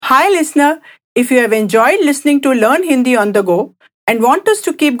Hi, listener. If you have enjoyed listening to Learn Hindi on the go and want us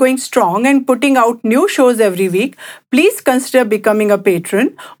to keep going strong and putting out new shows every week, please consider becoming a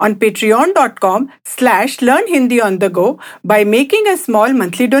patron on patreon.com/Learn Hindi on the go by making a small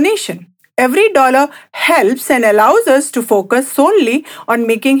monthly donation. Every dollar helps and allows us to focus solely on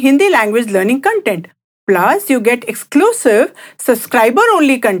making Hindi language learning content. Plus, you get exclusive subscriber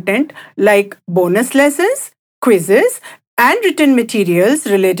only content like bonus lessons, quizzes, and written materials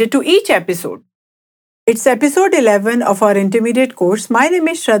related to each episode. It's episode 11 of our intermediate course. My name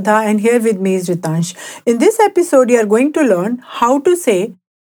is Shraddha and here with me is Ritansh. In this episode, you are going to learn how to say,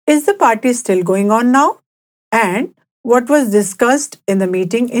 is the party still going on now? And what was discussed in the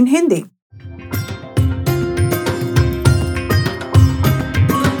meeting in Hindi.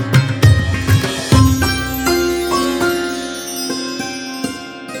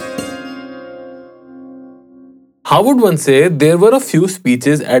 How would one say there were a few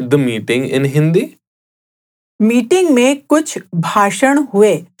speeches at the meeting in Hindi? Meeting में कुछ भाषण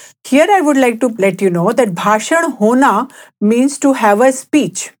हुए. Here I would like to let you know that भाषण होना means to have a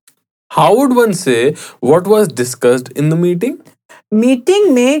speech. How would one say what was discussed in the meeting?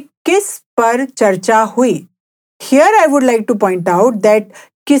 Meeting में किस पर चर्चा हुई. Here I would like to point out that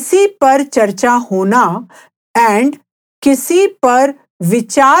किसी पर चर्चा होना and किसी पर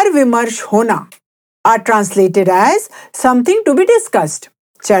विचार विमर्श होना are translated as something to be discussed.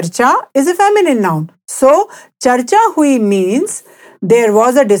 Charcha is a feminine noun. So, charcha hui means there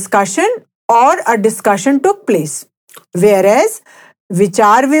was a discussion or a discussion took place. Whereas,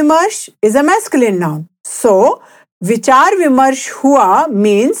 vichar vimarsh is a masculine noun. So, vichar vimarsh hua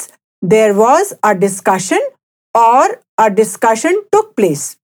means there was a discussion or a discussion took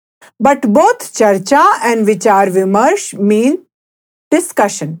place. But both charcha and vichar vimarsh mean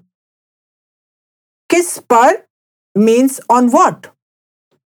discussion. किस पर means on what.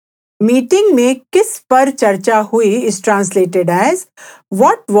 Meeting में किस पर चर्चा हुई is translated as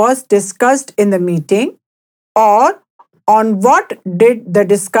what was discussed in the meeting or on what did the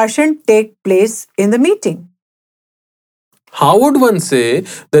discussion take place in the meeting. How would one say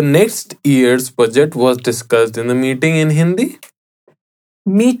the next year's budget was discussed in the meeting in Hindi?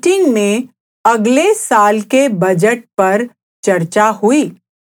 Meeting में अगले साल के budget पर चर्चा हुई.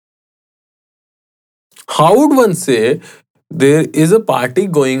 How would one say there is a party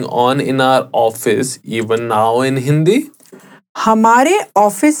going on in our office even now in Hindi? हमारे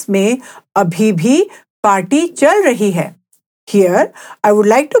office में अभी भी पार्टी चल रही है. Here, I would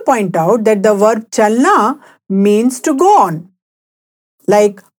like to point out that the verb chalna means to go on.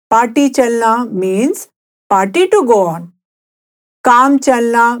 Like party chalna means party to go on. Kaam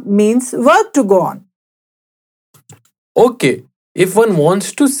chalna means work to go on. Okay, if one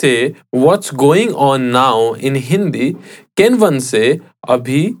wants to say what's going on now in Hindi, can one say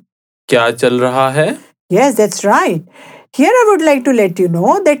abhi kya chal raha hai? Yes, that's right. Here I would like to let you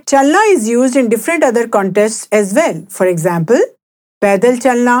know that chalna is used in different other contexts as well. For example, paidal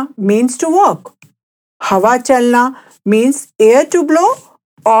chalna means to walk. Hawa chalna means air to blow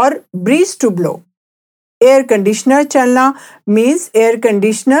or breeze to blow. Air conditioner chalna means air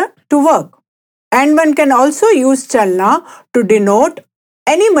conditioner to work. And one can also use chalna to denote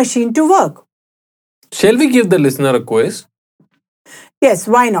any machine to work. Shall we give the listener a quiz? Yes,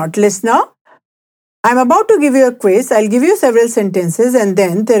 why not, listener? I'm about to give you a quiz. I'll give you several sentences and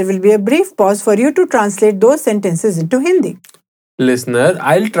then there will be a brief pause for you to translate those sentences into Hindi. Listener,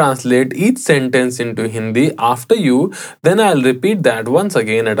 I'll translate each sentence into Hindi after you, then I'll repeat that once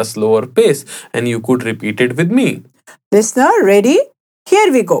again at a slower pace and you could repeat it with me. Listener, ready?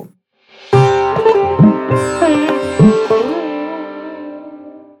 Here we go.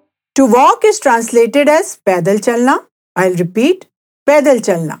 To walk is translated as paidal chalna. I'll repeat, paidal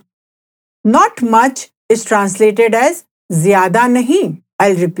chalna. Not much is translated as zyada nahi.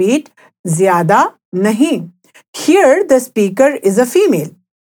 I'll repeat, zyada nahi. Here the speaker is a female.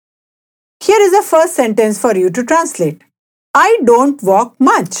 Here is the first sentence for you to translate. I don't walk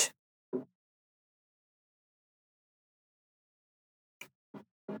much.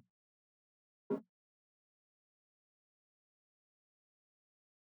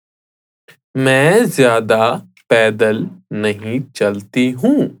 मैं ज्यादा पैदल नहीं चलती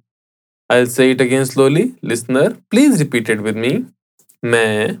हूँ. I'll say it again slowly. Listener, please repeat it with me.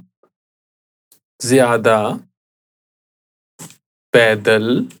 मैं ज्यादा पैदल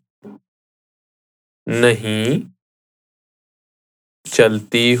नहीं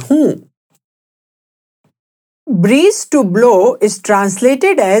चलती हूँ. Breeze to blow is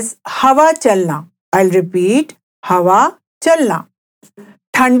translated as hawa chalna. I'll repeat, hawa chalna.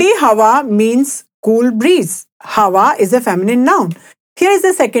 Thandi hawa means cool breeze. Hawa is a feminine noun. Here is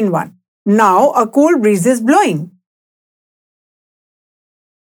the second one. Now a cool breeze is blowing.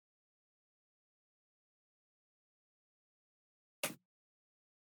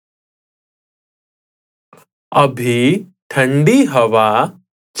 अभी ठंडी हवा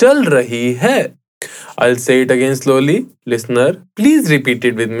चल रही है. I'll say it again slowly. Listener, please repeat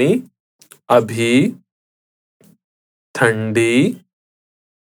it with me. अभी ठंडी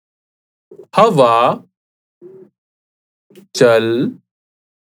हवा चल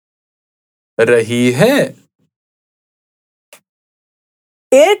रही है.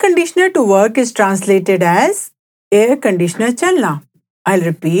 Air conditioner to work is translated as air conditioner chalna. I'll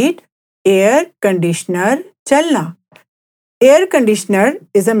repeat. Air conditioner chalna. Air conditioner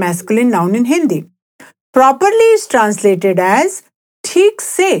is a masculine noun in Hindi. Properly is translated as ठीक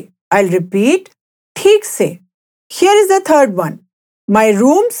से. I'll repeat. ठीक से. Here is the third one. My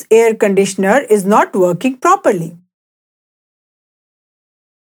room's air conditioner is not working properly.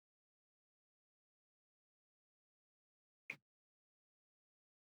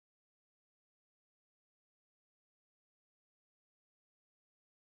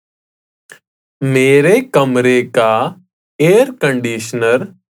 मेरे कमरे का air conditioner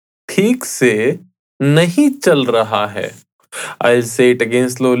ठीक से नहीं चल रहा है. I'll say it again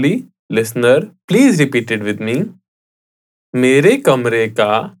slowly. Listener, please repeat it with me. मेरे कमरे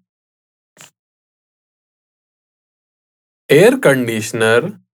का एयर कंडीशनर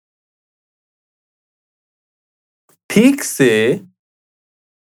ठीक से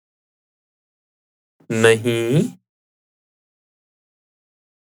नहीं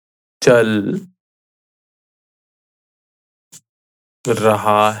चल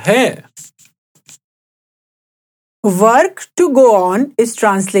रहा है. Work to go on is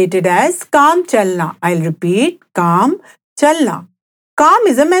translated as काम चलना. I'll repeat. काम चलना. Calm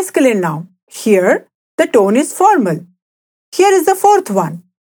is a masculine noun. Here, the tone is formal. Here is the fourth one.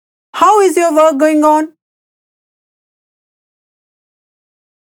 How is your work going on?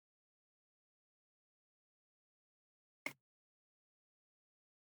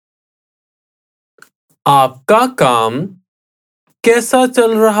 आपका काम कैसा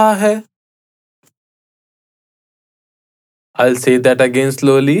चल रहा है? I'll say that again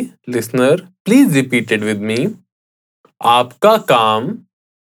slowly. Listener, please repeat it with me. आपका काम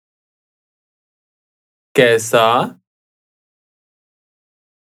कैसा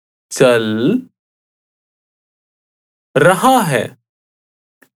चल रहा है?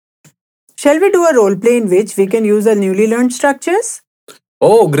 Shall we do a role play in which we can use our newly learned structures?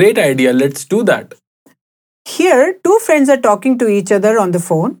 Oh, great idea. Let's do that. Here, two friends are talking to each other on the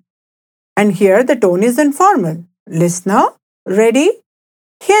phone, and here the tone is informal. Listener, ready?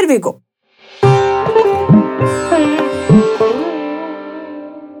 Here we go.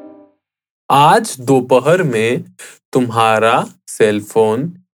 आज दोपहर में तुम्हारा cell phone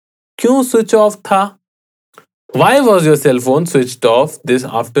क्यों switch off था? Why was your cell phone switched off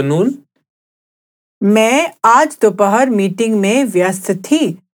this afternoon? मैं आज दोपहर meeting में व्यस्त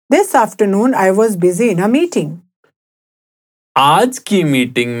थी. This afternoon I was busy in a meeting. आज की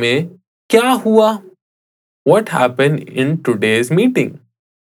मीटिंग में क्या हुआ? What happened in today's meeting?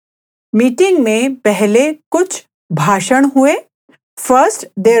 Meeting में पहले कुछ भाषण हुए. First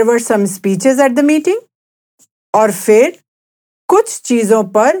there were some speeches at the meeting. और फिर कुछ चीजों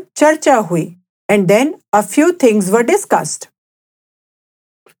पर चर्चा हुई. And then a few things were discussed.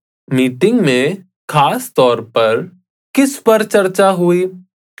 Meeting में खास तौर पर किस पर चर्चा हुई?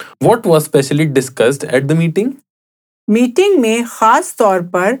 What was specially discussed at the meeting? Meeting में खास तौर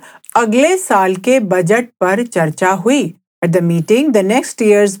पर अगले साल के बजट पर चर्चा हुई. At the meeting, the next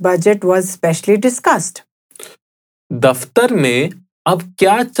year's budget was specially discussed. दफ्तर में अब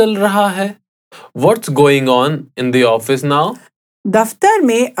क्या चल रहा है? What's going on in the office now? दफ्तर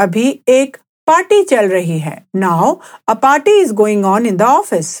में अभी एक पार्टी चल रही है. Now, a party is going on in the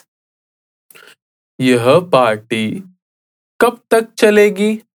office. यह पार्टी कब तक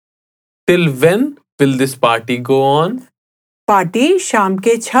चलेगी? Till when will this party go on? Party शाम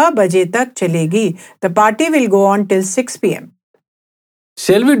के 6 बजे तक चलेगी. The party will go on till 6 p.m.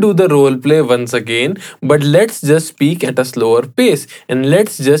 Shall we do the role play once again? But let's just speak at a slower pace and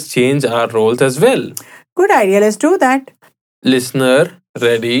let's just change our roles as well. Good idea, let's do that. Listener,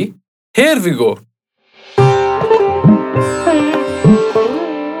 ready? Here we go.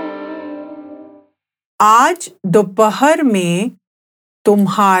 आज दोपहर में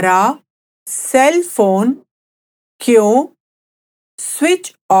तुम्हारा cell phone क्यों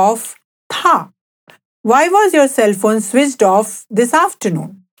switch off था? Why was your cell phone switched off this afternoon?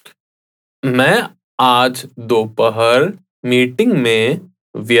 मैं आज दोपहर meeting में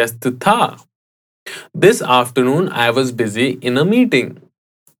व्यस्त था. This afternoon I was busy in a meeting.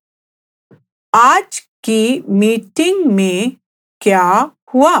 आज की मीटिंग में क्या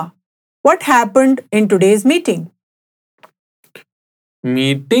हुआ? What happened in today's meeting?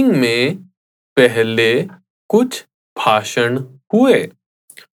 Meeting में पहले कुछ भाषण हुए.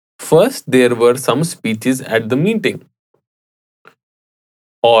 First there were some speeches at the meeting.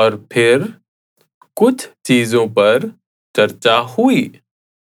 और फिर कुछ चीजों पर चर्चा हुई.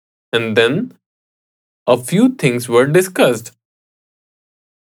 And then a few things were discussed.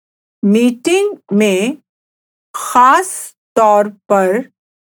 Meeting में खास तौर पर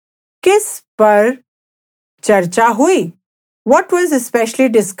किस पर चर्चा हुई? What was especially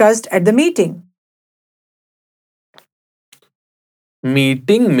discussed at the meeting?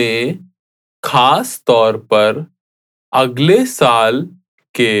 Meeting में खास तौर पर अगले साल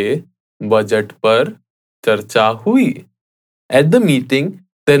के बजट पर चर्चा हुई. At the meeting,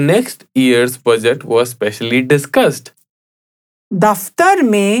 the next year's budget was specially discussed. दफ्तर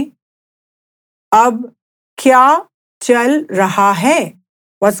में अब क्या चल रहा है?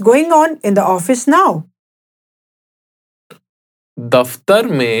 What's going on in the office now? दफ्तर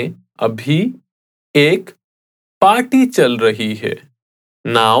में अभी एक पार्टी चल रही है.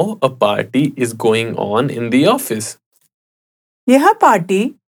 Now a party is going on in the office. यह पार्टी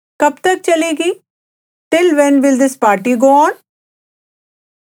कब तक चलेगी? Till when will this party go on?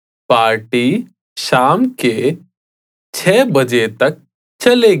 Party शाम के 6 बजे तक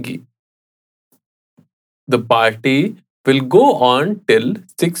चलेगी. The party will go on till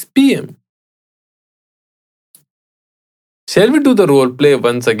 6 p.m. Shall we do the role play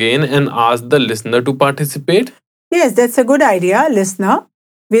once again and ask the listener to participate? Yes, that's a good idea, listener.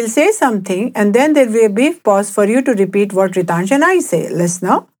 We'll say something and then there will be a brief pause for you to repeat what Ritansh and I say.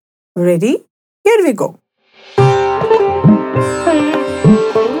 Listener, ready? Here we go.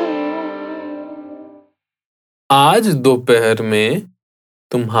 आज दोपहर में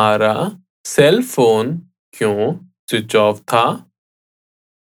तुम्हारा cell phone क्यों switch off था?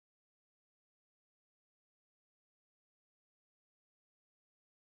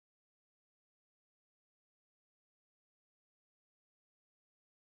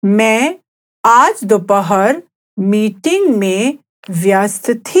 मैं आज दोपहर meeting में व्यस्त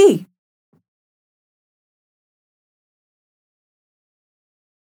थी.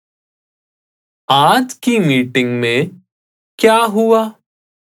 आज की मीटिंग में क्या हुआ?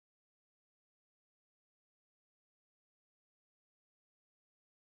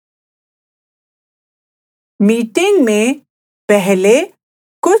 मीटिंग में पहले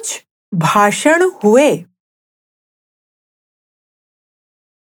कुछ भाषण हुए.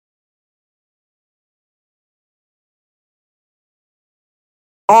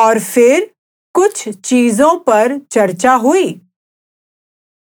 और फिर कुछ चीजों पर चर्चा हुई.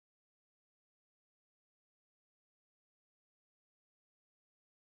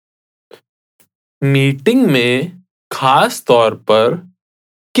 मीटिंग में खास तौर पर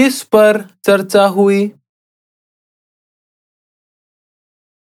किस पर चर्चा हुई?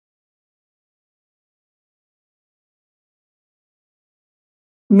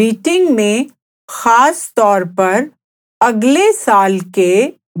 मीटिंग में खास तौर पर अगले साल के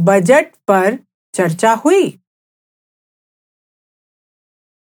बजट पर चर्चा हुई.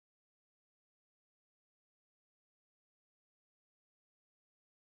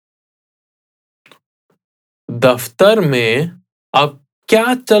 दफ्तर में अब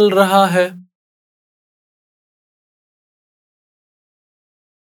क्या चल रहा है?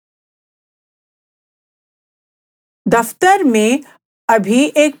 दफ्तर में अभी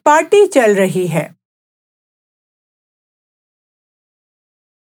एक पार्टी चल रही है.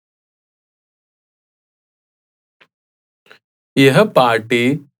 यह पार्टी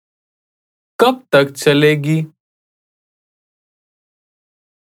कब तक चलेगी?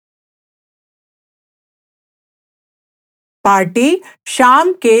 पार्टी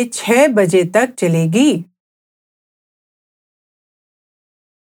शाम के 6 बजे तक चलेगी.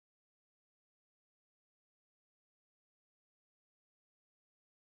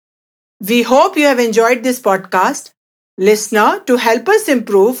 We hope you have enjoyed this podcast. Listener, to help us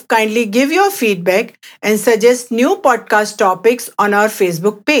improve, kindly give your feedback and suggest new podcast topics on our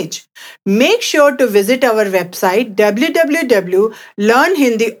Facebook page. Make sure to visit our website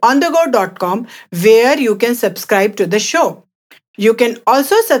www.learnhindiondego.com where you can subscribe to the show. You can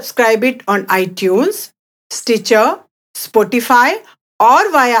also subscribe it on iTunes, Stitcher, Spotify,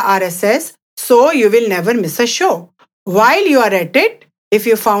 or via RSS so you will never miss a show. While you are at it, if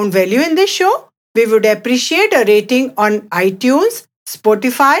you found value in this show, we would appreciate a rating on iTunes,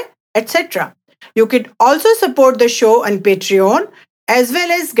 Spotify, etc. You could also support the show on Patreon as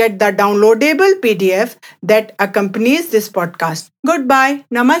well as get the downloadable PDF that accompanies this podcast. Goodbye.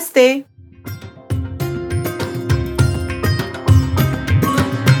 Namaste.